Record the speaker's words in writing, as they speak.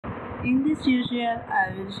In this tutorial,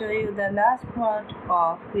 I will show you the last part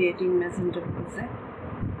of creating Magento project.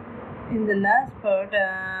 In the last part,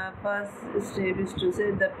 first step is to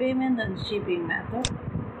set the payment and shipping method.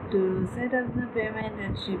 To set up the payment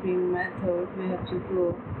and shipping method, we have to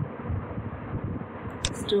go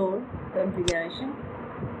store configuration,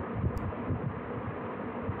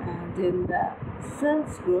 and in the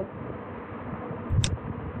sales group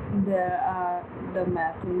there are the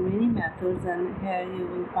many methods, and here you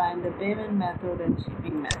will find the payment method and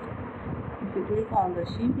shipping method. If you click on the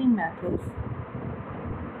shipping methods,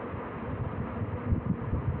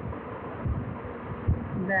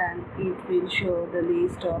 then it will show the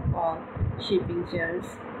list of all shipping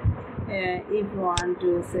charges. If you want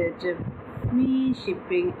to set free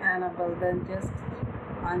shipping enable, then just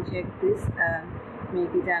uncheck this and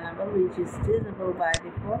make it enable, which is disabled by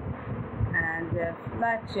default, and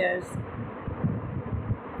flat charge,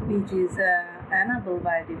 which is enabled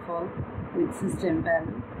by default with system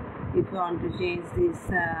value. If you want to change this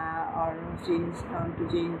or want to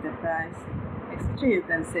change the price, etc., you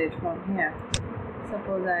can set from here.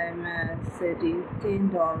 Suppose I am setting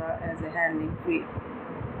 $10 as a handling fee.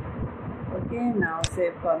 Okay, now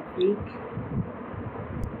save config,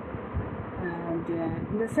 and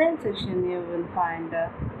in the same section you will find the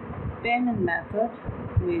payment method,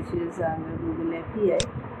 which is under Google API.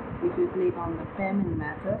 If you click on the payment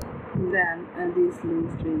method, then this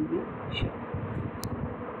list will be shown.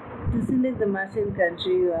 To select the merchant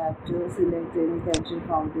country, you have to select any country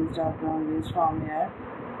from this drop-down list from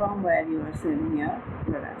where you are selling your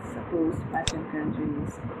products. Suppose merchant country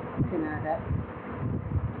is Canada,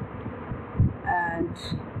 and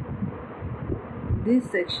this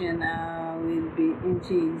section will be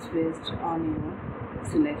changed based on your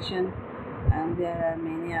selection, and there are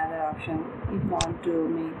many other options. If you want to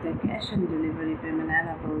make the cash on delivery payment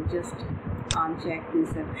enable, just uncheck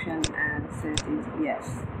this option and set it yes.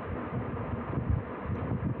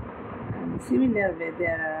 And similarly,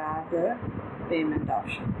 there are other payment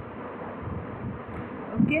options.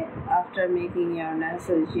 Okay, after making your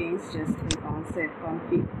necessary change, just click on save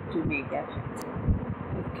config to make it.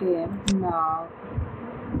 Okay, now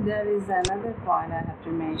there is another point I have to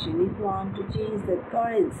mention. If you want to change the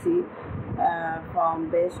currency from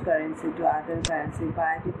base currency to other currency,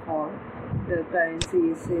 by default the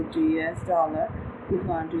currency is set to US dollar. If you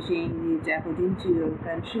want to change it according to your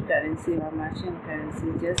country currency or merchant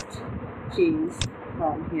currency, just change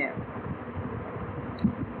from here.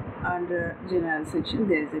 Under general section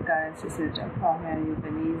there is a currency setup. From here you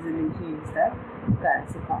can easily change the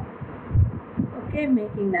currency form. Okay,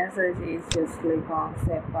 making necessary change, just click on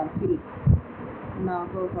save config. Now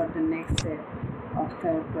go for the next step of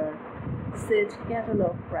third part, set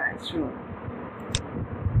catalog price rule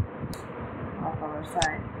of our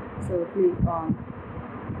site. So click on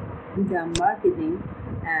the marketing,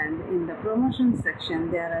 and in the promotion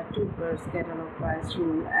section there are two parts, catalog price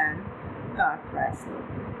rule and cart price rule.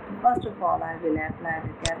 First of all, I will apply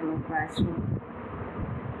the catalog price rule,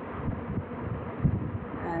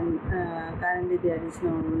 and currently there is no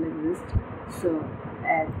rule exist, so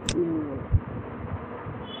add new rule.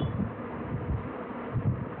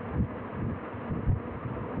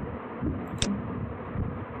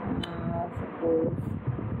 Suppose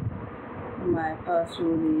my first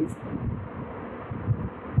rule is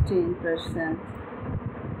 10%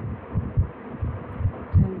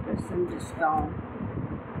 discount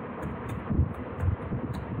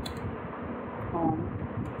on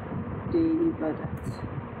daily products.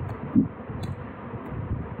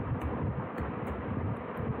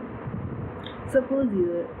 Suppose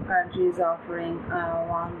your country is offering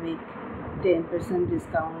 1 week 10%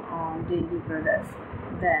 discount on daily products,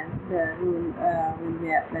 then the rule will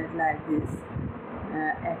be applied like this.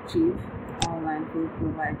 Active online food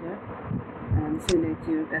provider, and select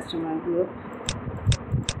your customer group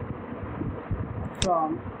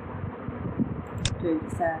from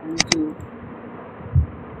 27 to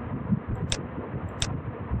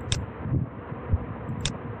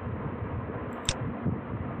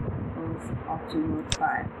October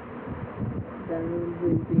 5. The rule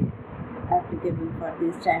will be applicable for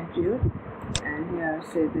this time period, and here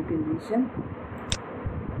set the condition.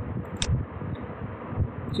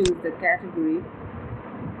 Choose the category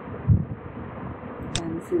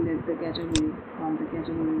and select the category from the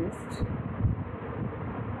category list,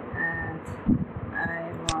 and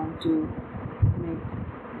I want to make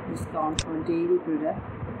discount for daily product,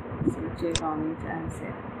 so check on it and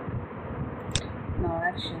save. Now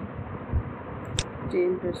action,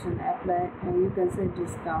 10% apply, and you can set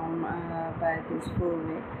discount by this 4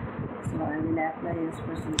 way. So I will apply as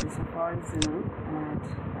percentage of original, and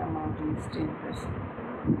amount is 10%.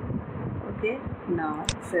 Okay, now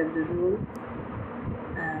save the rule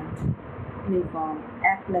and click on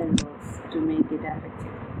apply rules to make it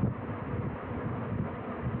effective.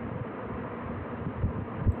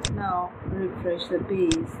 Now refresh the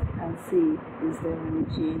page and see is there any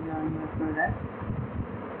change on your product.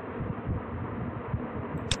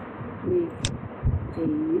 Click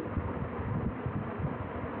daily.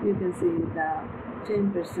 You can see the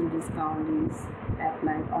 10% discount is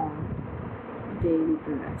applied on daily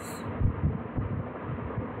products.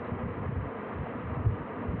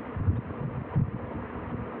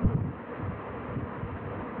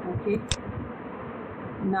 Okay,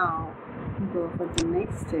 now go for the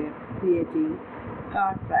next step, creating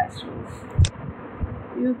cart price rules.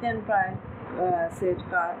 You can set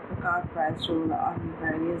cart price rule on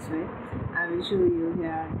various ways. I will show you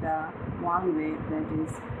here the one way, that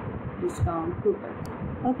is discount coupon.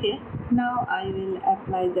 Okay, now I will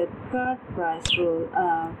apply the cart price rule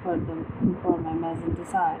for my Magento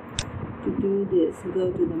site. To do this,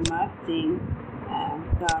 go to the marketing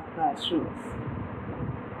and cart price rules.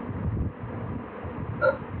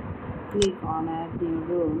 Click on add new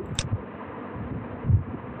rule.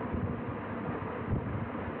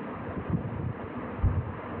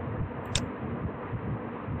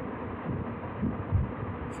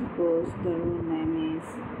 Suppose the rule name is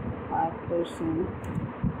 5%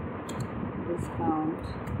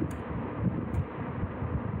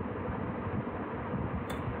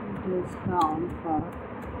 discount for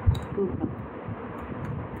coupon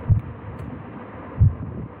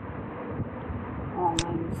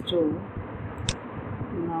online store.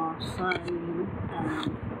 Now sign in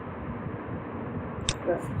and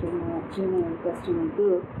general customer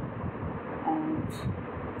group and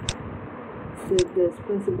set the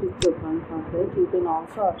specific coupon for that. You can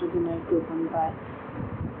also auto-generate coupon by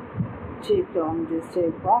checked on this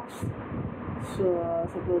checkbox. So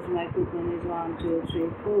suppose my coupon is 1, 2, 3,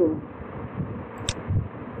 4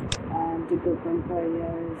 and the coupon per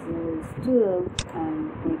year is 12 and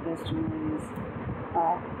per customer is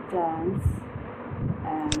 5 times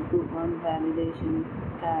and coupon validation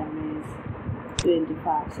time is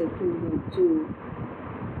 25 September to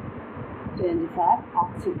 25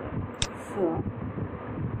 October. So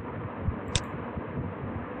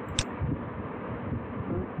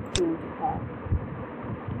 25.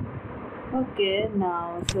 Okay,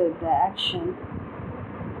 now set the action.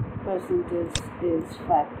 Percentage is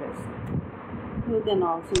 5%. You can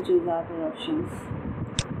also choose other options.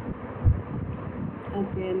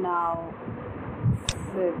 Okay, now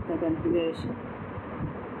set the configuration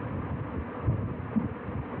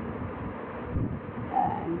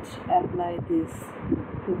and apply this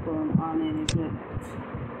coupon on any product.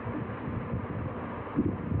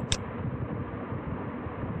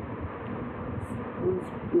 Suppose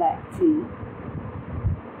black tea.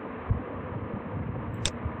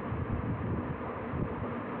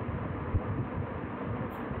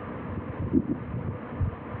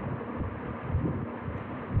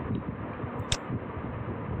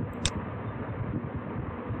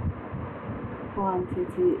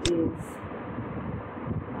 Quantity is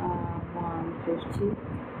 150.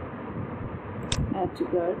 Add to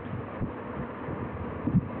cart.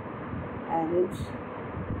 Add it.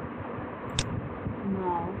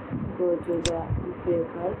 Now go to the pay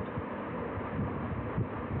card.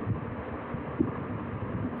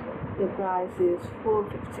 The price is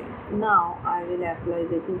 450. Now I will apply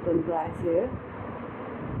the coupon price here.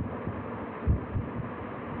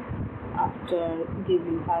 After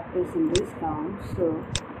giving 5% discount, so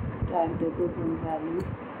type the coupon value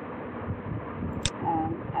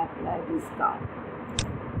and apply discount.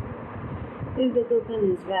 If the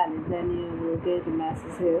coupon is valid, then you will get a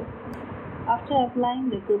message here. After applying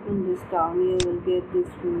the coupon discount, you will get this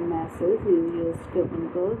message. You use coupon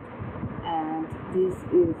code and this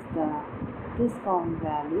is the discount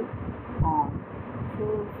value on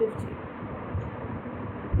 450.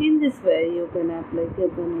 In this way, you can apply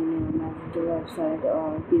coupon in your Magento website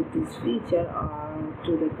or give this feature or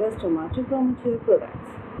to the customer to promote your products.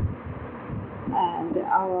 And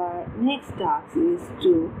our next task is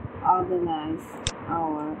to organize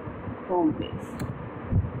our home page,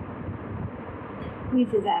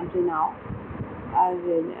 which is empty now. I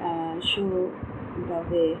will show the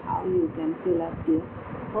way how you can fill up the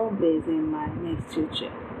home page in my next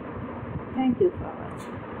tutorial. Thank you for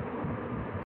watching.